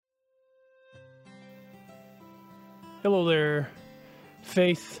Hello there,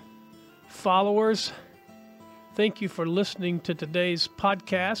 faith followers. Thank you for listening to today's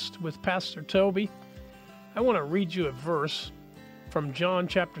podcast with Pastor Toby. I want to read you a verse from John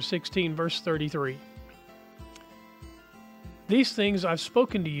chapter 16, verse 33. These things I've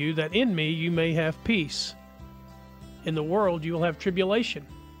spoken to you, that in me you may have peace. In the world you will have tribulation,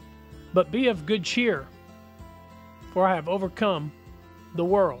 but be of good cheer, for I have overcome the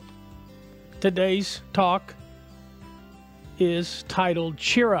world. Today's talk is titled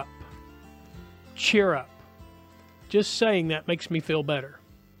Cheer Up. Cheer up. Just saying that makes me feel better.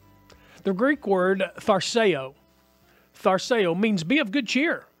 The Greek word tharseo means be of good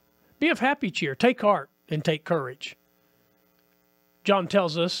cheer, be of happy cheer, take heart and take courage. John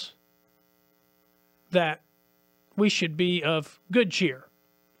tells us that we should be of good cheer.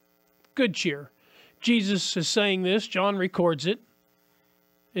 Good cheer. Jesus is saying this. John records it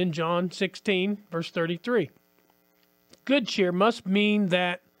in John 16, verse 33. Good cheer must mean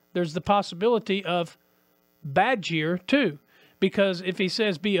that there's the possibility of bad cheer too. Because if he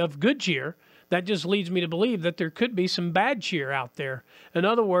says be of good cheer, that just leads me to believe that there could be some bad cheer out there. In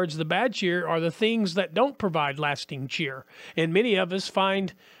other words, the bad cheer are the things that don't provide lasting cheer. And many of us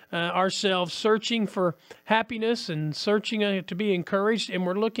find ourselves searching for happiness and searching to be encouraged, and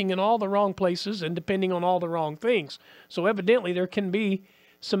we're looking in all the wrong places and depending on all the wrong things. So evidently there can be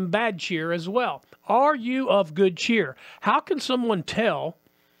some bad cheer as well. Are you of good cheer? How can someone tell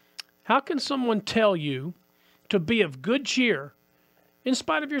you to be of good cheer in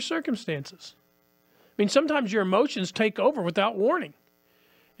spite of your circumstances? I mean, sometimes your emotions take over without warning.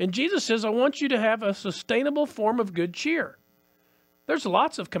 And Jesus says, I want you to have a sustainable form of good cheer. There's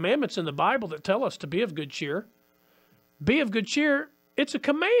lots of commandments in the Bible that tell us to be of good cheer. Be of good cheer, it's a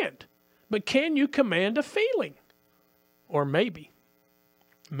command. But can you command a feeling? Or maybe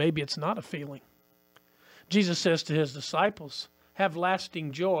it's not a feeling. Jesus says to his disciples, have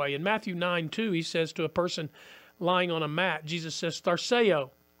lasting joy. In Matthew 9:2, he says to a person lying on a mat, Jesus says, Tharseo,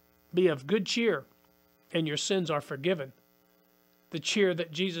 be of good cheer, and your sins are forgiven. The cheer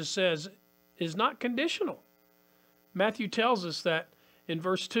that Jesus says is not conditional. Matthew tells us that in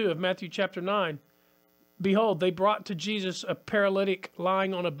verse 2 of Matthew chapter 9, behold, they brought to Jesus a paralytic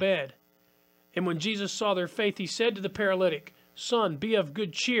lying on a bed. And when Jesus saw their faith, he said to the paralytic, Son, be of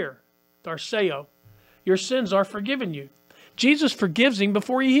good cheer, Tharseo, your sins are forgiven you. Jesus forgives him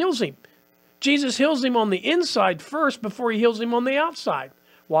before he heals him. Jesus heals him on the inside first before he heals him on the outside.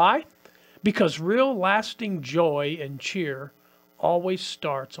 Why? Because real lasting joy and cheer always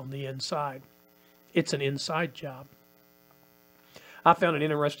starts on the inside. It's an inside job. I found an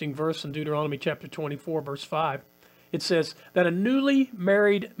interesting verse in Deuteronomy chapter 24, verse 5. It says that a newly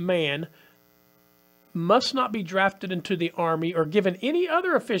married man must not be drafted into the army or given any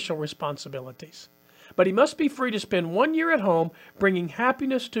other official responsibilities, but he must be free to spend 1 year at home bringing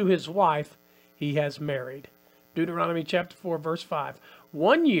happiness to his wife he has married. Deuteronomy chapter 4, verse 5.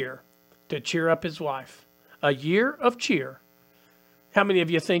 1 year to cheer up his wife. A year of cheer. How many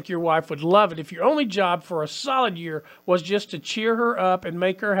of you think your wife would love it if your only job for a solid year was just to cheer her up and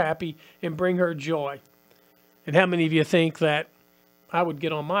make her happy and bring her joy? And how many of you think that I would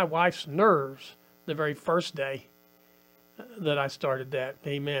get on my wife's nerves the very first day that I started that?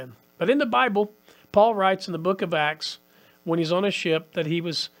 Amen. But in the Bible, Paul writes in the book of Acts, when he's on a ship that he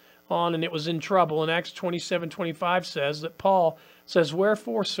was on and it was in trouble, and Acts 27:25 says that Paul says,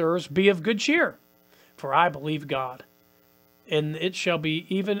 Wherefore, sirs, be of good cheer, for I believe God, and it shall be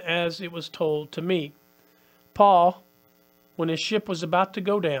even as it was told to me. Paul, when his ship was about to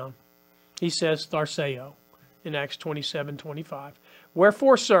go down, he says, Tharseo, in Acts 27:25.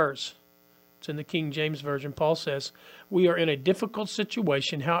 Wherefore, sirs, it's in the King James Version, Paul says, we are in a difficult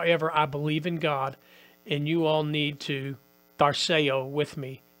situation. However, I believe in God, and you all need to Tharseo with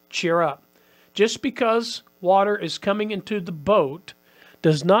me. Cheer up. Just because water is coming into the boat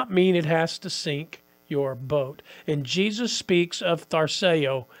does not mean it has to sink your boat. And Jesus speaks of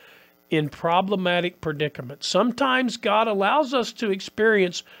Tharseo in problematic predicaments. Sometimes God allows us to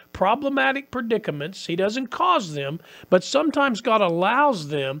experience problematic predicaments. He doesn't cause them, but sometimes God allows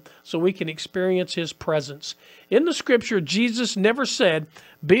them so we can experience His presence. In the Scripture, Jesus never said,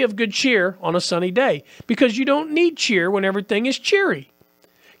 be of good cheer on a sunny day, because you don't need cheer when everything is cheery.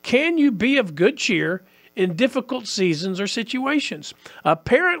 Can you be of good cheer in difficult seasons or situations?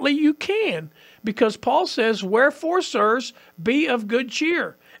 Apparently you can, because Paul says, wherefore, sirs, be of good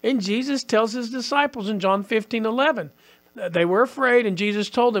cheer. And Jesus tells his disciples in John 15:11, they were afraid, and Jesus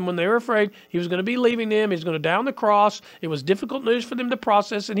told them when they were afraid, he was going to be leaving them, he was going to die on the cross. It was difficult news for them to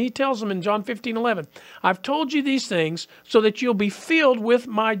process, and he tells them in John 15:11, I've told you these things so that you'll be filled with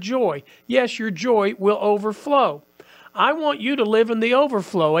my joy. Yes, your joy will overflow. I want you to live in the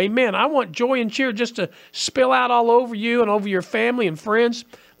overflow. Amen. I want joy and cheer just to spill out all over you and over your family and friends,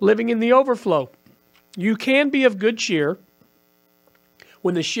 living in the overflow. You can be of good cheer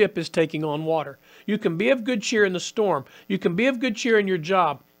when the ship is taking on water. You can be of good cheer in the storm. You can be of good cheer in your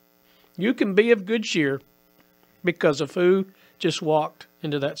job. You can be of good cheer because of who just walked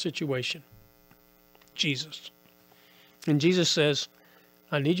into that situation. Jesus. And Jesus says,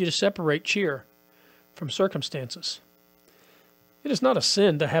 I need you to separate cheer from circumstances. It is not a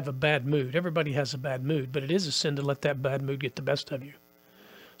sin to have a bad mood. Everybody has a bad mood, but it is a sin to let that bad mood get the best of you.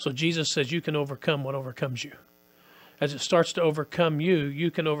 So Jesus says you can overcome what overcomes you. As it starts to overcome you,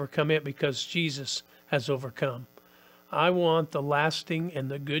 you can overcome it because Jesus has overcome. I want the lasting and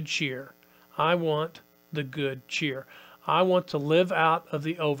the good cheer. I want the good cheer. I want to live out of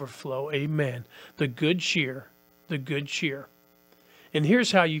the overflow. Amen. The good cheer. The good cheer. And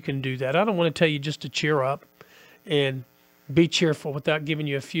here's how you can do that. I don't want to tell you just to cheer up and be cheerful without giving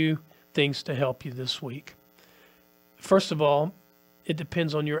you a few things to help you this week. First of all, it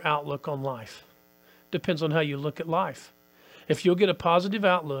depends on your outlook on life. Depends on how you look at life. If you'll get a positive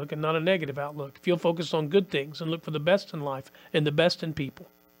outlook and not a negative outlook, if you'll focus on good things and look for the best in life and the best in people.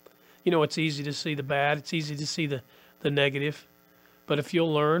 You know, it's easy to see the bad. It's easy to see the negative. But if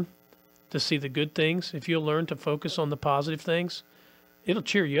you'll learn to see the good things, if you'll learn to focus on the positive things, it'll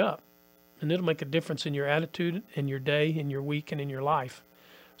cheer you up. And it'll make a difference in your attitude, in your day, in your week, and in your life.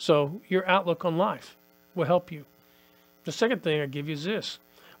 So your outlook on life will help you. The second thing I give you is this.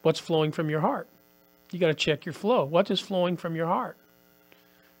 What's flowing from your heart? You got to check your flow. What is flowing from your heart?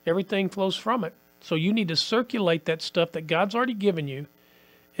 Everything flows from it. So you need to circulate that stuff that God's already given you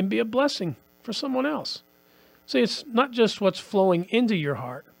and be a blessing for someone else. See, it's not just what's flowing into your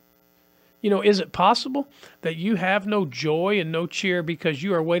heart. You know, is it possible that you have no joy and no cheer because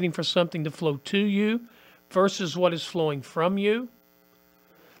you are waiting for something to flow to you versus what is flowing from you?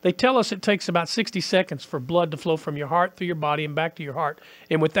 They tell us it takes about 60 seconds for blood to flow from your heart through your body and back to your heart.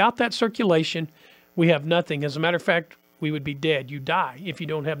 And without that circulation, we have nothing. As a matter of fact, we would be dead. You die if you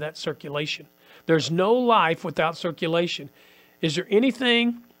don't have that circulation. There's no life without circulation. Is there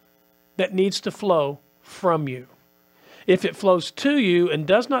anything that needs to flow from you? If it flows to you and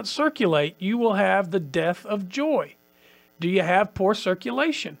does not circulate, you will have the death of joy. Do you have poor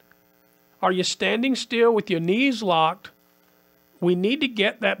circulation? Are you standing still with your knees locked? We need to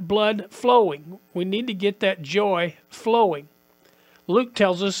get that blood flowing. We need to get that joy flowing. Luke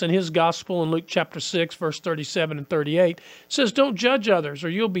tells us in his gospel in Luke chapter 6, verse 37 and 38, says, don't judge others or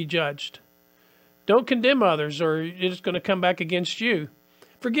you'll be judged. Don't condemn others or it's going to come back against you.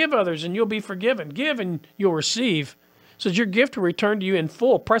 Forgive others and you'll be forgiven. Give and you'll receive. It says your gift will return to you in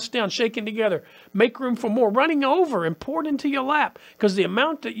full, pressed down, shaken together, make room for more, running over and poured into your lap, because the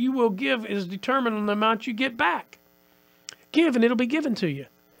amount that you will give is determined on the amount you get back. Give and it'll be given to you.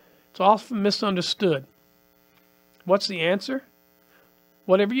 It's often misunderstood. What's the answer?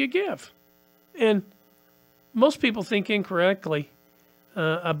 Whatever you give. And most people think incorrectly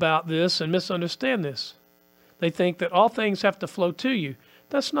about this and misunderstand this. They think that all things have to flow to you.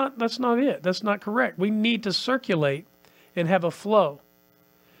 That's not it. That's not correct. We need to circulate and have a flow.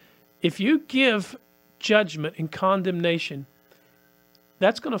 If you give judgment and condemnation,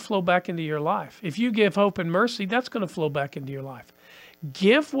 that's going to flow back into your life. If you give hope and mercy, that's going to flow back into your life.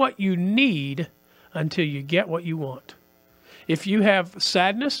 Give what you need until you get what you want. If you have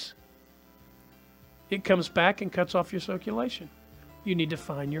sadness, it comes back and cuts off your circulation. You need to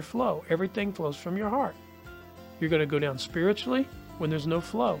find your flow. Everything flows from your heart. You're going to go down spiritually when there's no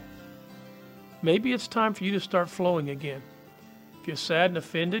flow. Maybe it's time for you to start flowing again. If you're sad and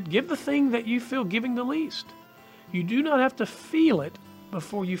offended, give the thing that you feel giving the least. You do not have to feel it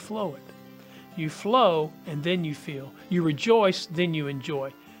before you flow it. You flow and then you feel. You rejoice, then you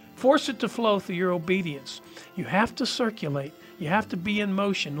enjoy. Force it to flow through your obedience. You have to circulate. You have to be in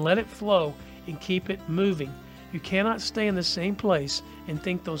motion. Let it flow and keep it moving. You cannot stay in the same place and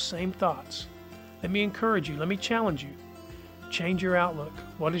think those same thoughts. Let me encourage you. Let me challenge you. Change your outlook.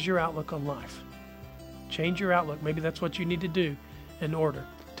 What is your outlook on life? Change your outlook. Maybe that's what you need to do in order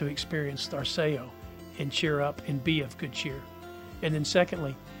to experience Tharseo and cheer up and be of good cheer. And then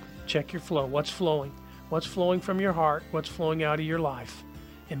secondly, check your flow. What's flowing? What's flowing from your heart? What's flowing out of your life?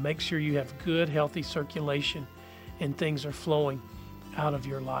 And make sure you have good, healthy circulation and things are flowing out of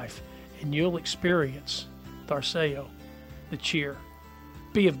your life. And you'll experience Tharseo, the cheer.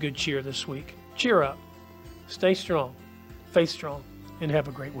 Be of good cheer this week. Cheer up. Stay strong. Faith strong. And have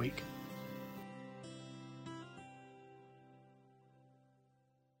a great week.